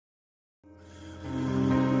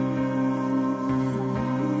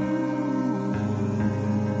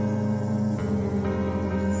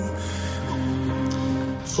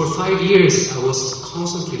For 5 years, I was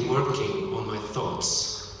constantly working on my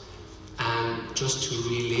thoughts and just to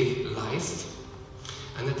relive life.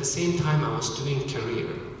 And at the same time, I was doing career.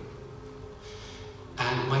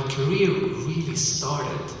 And my career really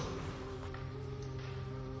started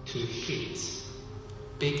to hit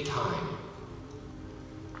big time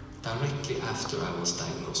directly after I was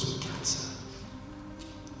diagnosed with cancer.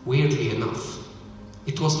 Weirdly enough,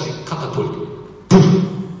 it was like catapult.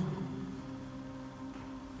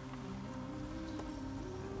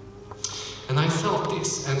 And I felt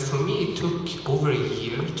this, and for me it took over a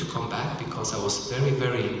year to come back because I was very,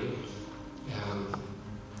 very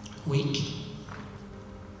weak.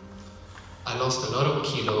 I lost a lot of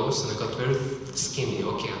kilos and I got very skinny.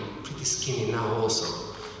 Okay, I'm pretty skinny now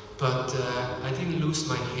also. But I didn't lose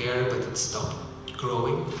my hair, but it stopped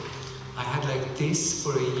growing. I had like this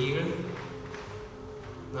for a year.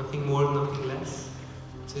 Nothing more, nothing less.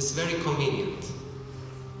 So it's very convenient.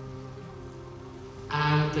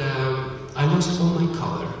 And I lost all my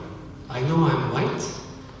color. I know I'm white.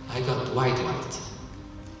 I got white.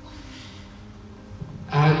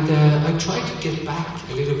 And I tried to get back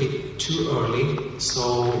a little bit too early,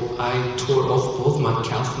 so I tore off both my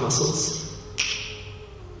calf muscles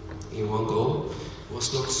in one go. It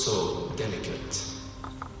was not so delicate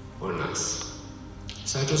or nice.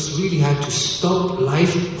 So I just really had to stop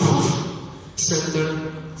life, center,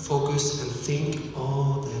 focus, and think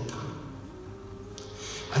all the time.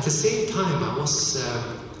 At the same time, I was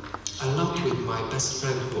a lot with my best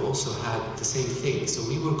friend who also had the same thing. So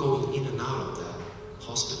we were going in and out of the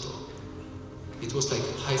hospital. It was like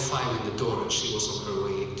high five in the door, and she was on her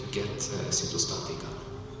way to get cytostatica.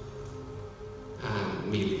 And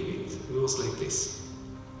me leaving. It was like this.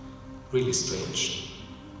 Really strange.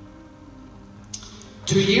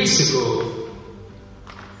 2 years ago,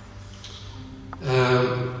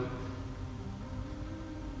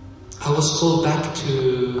 I was called back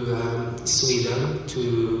to Sweden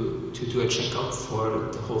to do a checkup for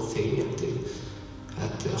the whole thing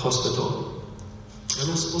at the hospital. And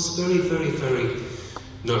I was very, very, very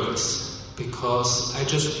nervous because I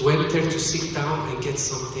just went there to sit down and get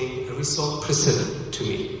something, a result presented to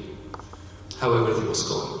me, how everything was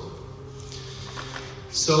going.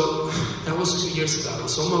 So that was 2 years ago. I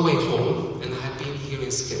was on my way home, and I had been here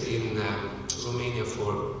in Romania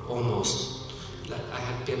for almost, I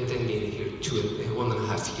had been here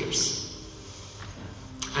 1.5 years.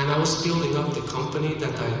 And I was building up the company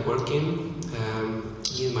that I work in.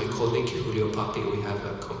 Me and my colleague, Julio Papi, we have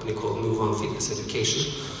a company called Move On Fitness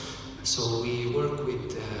Education. So we work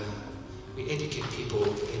with, we educate people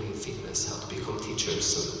in fitness, how to become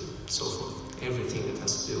teachers and so forth. Everything that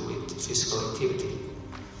has to do with physical activity.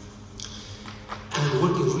 And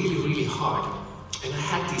working really, really hard. And I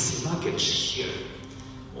had this luggage here,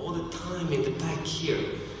 all the time in the back here.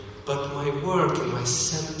 But my work and my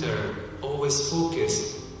center, always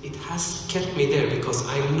focused, it has kept me there because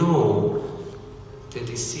I know the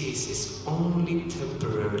disease is only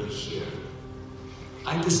temporarily here.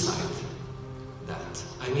 I decided that.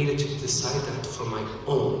 I needed to decide that for my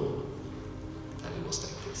own, that it was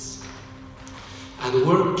like this. And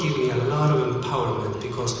work gave me a lot of empowerment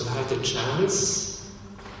because I had the chance,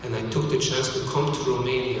 and I took the chance to come to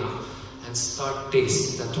Romania and start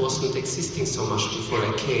this that wasn't existing so much before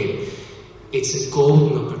I came. It's a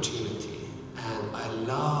golden opportunity, and I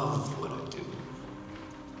love what I do.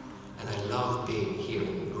 And I love being here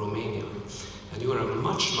in Romania. And you are a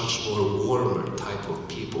much, much more warmer type of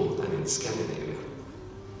people than in Scandinavia.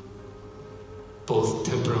 Both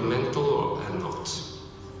temperamental and not.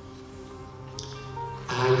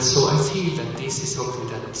 And so I feel that this is something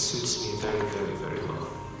that suits me very, very, very well.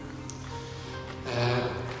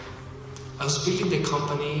 I was building the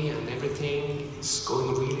company and everything is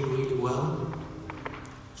going really, really well.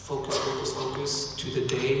 Focus, focus, focus to the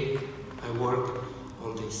day I work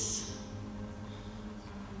on this.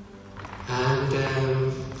 And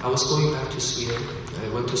I was going back to Sweden. I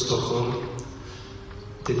went to Stockholm.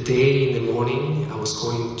 The day in the morning I was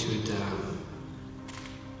going to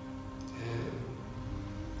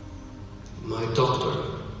my doctor.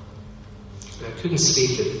 I couldn't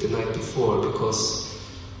sleep the night before because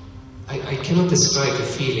I cannot describe the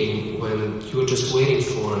feeling when you're just waiting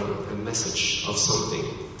for a message of something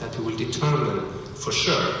that will determine for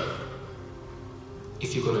sure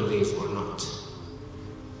if you're going to live or not.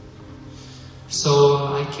 So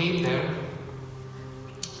I came there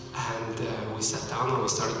and we sat down and we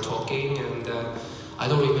started talking, and I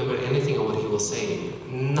don't remember anything of what he was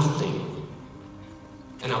saying. Nothing.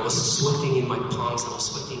 And I was sweating in my palms, I was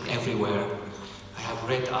sweating everywhere. I have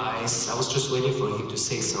red eyes. I was just waiting for him to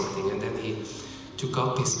say something, and then he took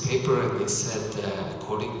up his paper and he said,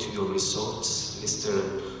 according to your results,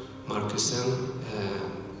 Mr. Markussen,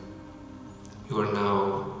 you are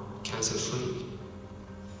now cancer-free.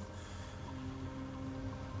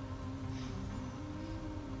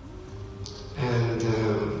 And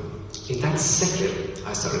in that second,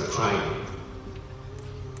 I started crying.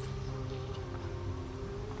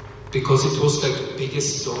 Because it was like the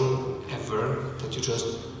biggest stone ever that you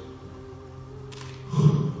just...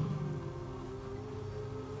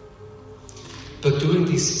 But during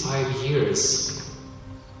these 5 years,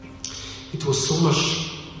 it was so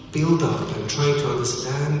much build-up and trying to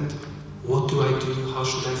understand what do I do, how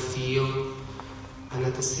should I feel, and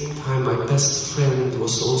at the same time my best friend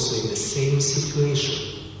was also in the same situation.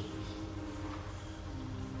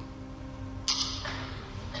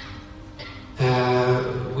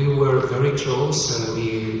 We were very close and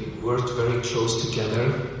we worked very close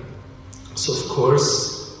together, so of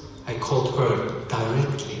course I called her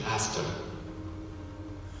directly after.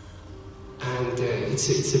 And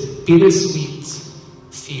it's a bittersweet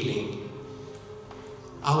feeling.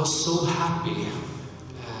 I was so happy.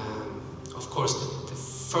 Of course, the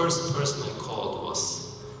first person I called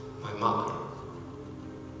was my mother,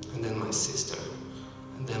 and then my sister,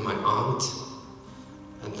 and then my aunt,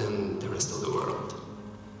 and then the rest of the world.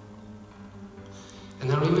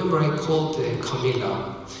 And I remember I called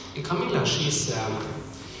Camilla. And Camilla, she's an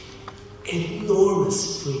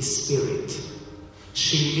enormous free spirit.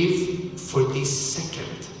 She lived for this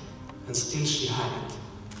second, and still she had it.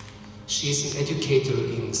 She is an educator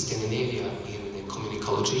in Scandinavia in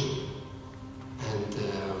communicology, and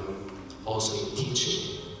also in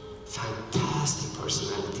teaching. Fantastic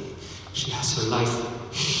personality. She has her life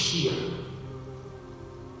here.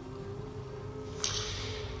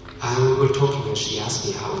 And we were talking and she asked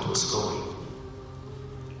me how it was going.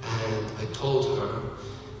 And I told her,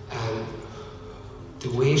 and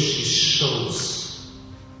the way she shows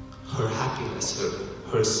her happiness,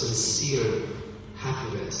 her sincere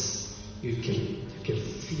happiness, you can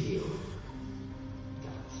feel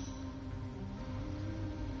that.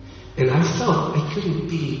 And I felt I couldn't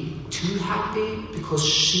be too happy because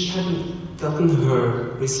she hadn't gotten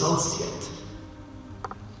her results yet.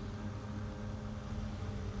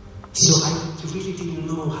 So I really didn't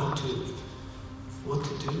know what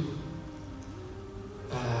to do.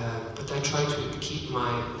 But I tried to keep my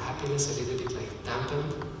happiness a little bit like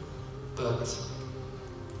dampened, but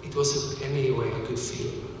it was anyway a good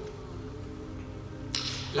feeling.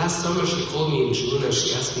 Last summer she called me in June and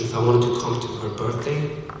she asked me if I wanted to come to her birthday.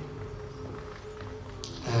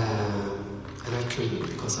 And I couldn't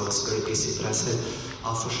because I was very busy, but I said,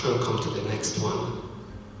 I'll for sure come to the next one.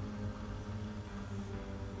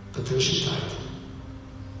 But then she died.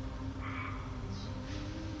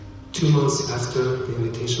 2 months after the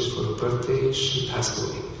invitation for her birthday, she passed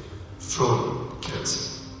away from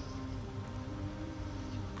cancer.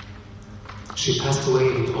 She passed away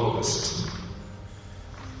in August.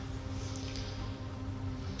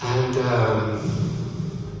 And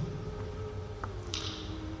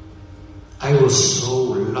I was so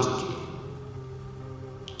lucky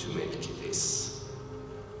to make this.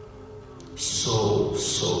 So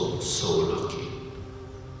lucky.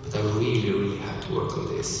 But I really had to work on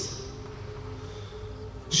this.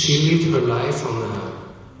 She lived her life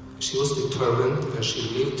she was determined and she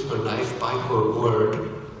lived her life by her word.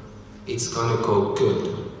 It's gonna go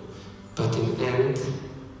good. But in the end,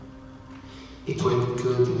 it went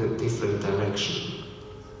good in a different direction.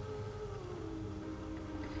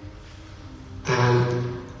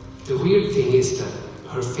 And the weird thing is that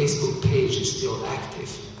her Facebook page is still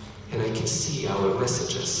active and I can see our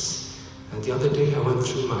messages. And the other day I went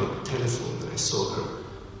through my telephone and I saw her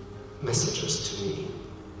messages to me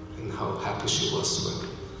and how happy she was when,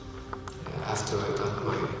 after I got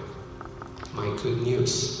my good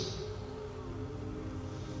news.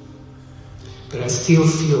 But I still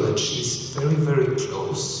feel that she's very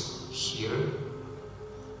close here,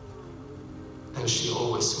 and she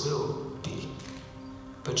always will be.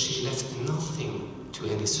 But she left nothing to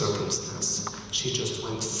any circumstance. She just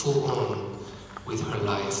went full on with her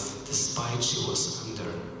life, despite she was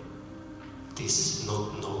under this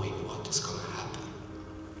not knowing what is going to happen.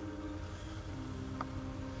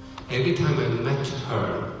 Every time I met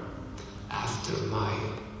her after my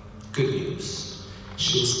good news,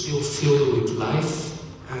 she was still filled with life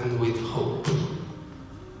and with hope.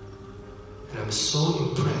 And I'm so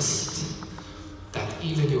impressed that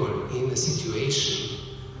even you are in a situation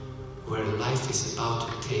where life is about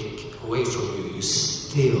to take away from you, you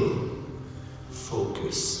still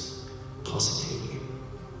focus positively.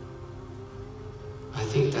 I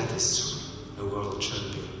think that is a world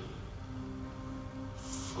champion.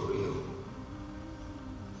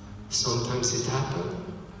 Sometimes it happened.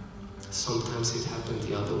 Sometimes it happened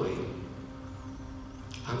the other way.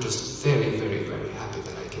 I'm just very, very, very happy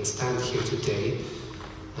that I can stand here today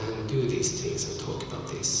and do these things and talk about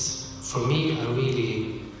this. For me,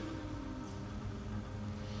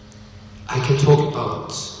 I can talk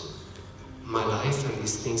about my life and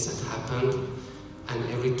these things that happened, and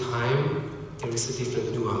every time there is a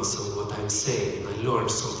different nuance of what I'm saying, and I learn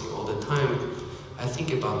something all the time. I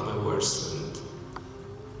think about my words and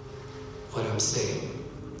what I'm saying.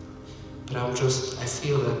 But I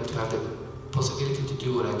feel that to have the possibility to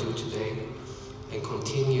do what I do today and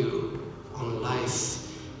continue on life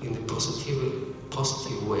in the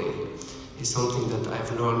positive way is something that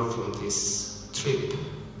I've learned from this trip.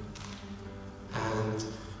 And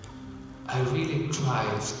I really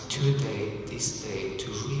strive today, this day,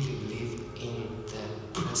 to really live in the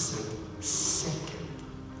present second.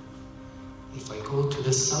 If I go to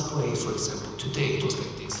the subway, for example, today it was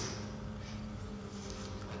like this.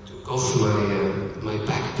 I took off my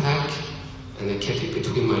backpack and I kept it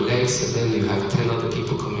between my legs, and then you have 10 other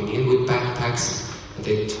people coming in with backpacks, and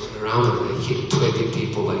they turn around and they hit 20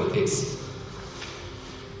 people like this.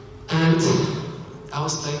 And I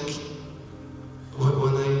was like,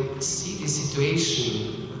 when I see this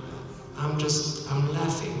situation, I'm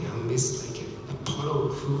laughing. I'm just like a part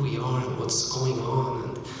of who we are and what's going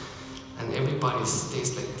on, and everybody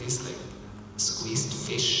stays like this, like squeezed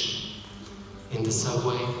fish in the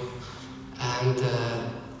subway. And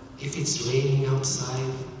if it's raining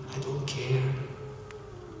outside, I don't care.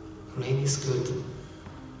 Rain is good.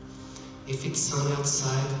 If it's sunny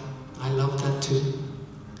outside, I love that too.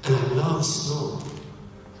 And I love snow.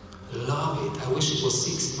 Love it. I wish it was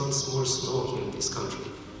 6 months more snow here in this country.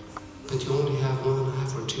 But you only have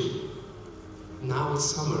 1.5 or 2. Now it's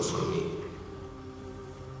summer for me.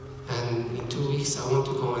 And in 2 weeks I want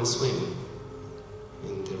to go and swim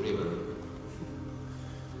in the river.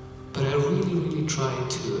 But I really, really try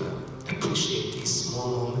to appreciate these small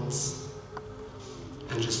moments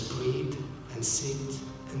and just breathe and sit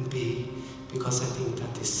and be, because I think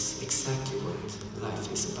that is exactly what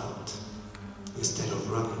life is about, instead of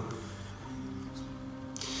running.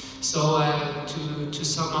 So to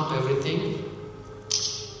sum up everything,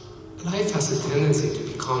 life has a tendency to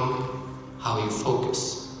become how you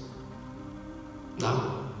focus.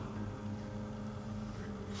 Now.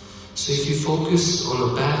 So if you focus on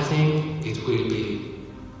a bad thing, it will be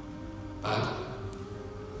bad.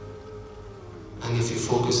 And if you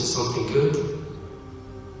focus on something good,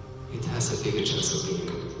 it has a bigger chance of being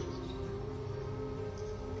good.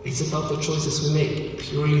 It's about the choices we make,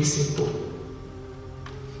 purely simple.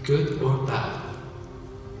 Good or bad.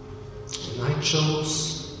 And I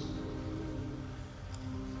chose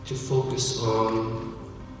to focus on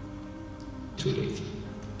to live.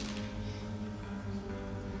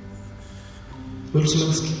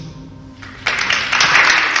 Mulțumesc!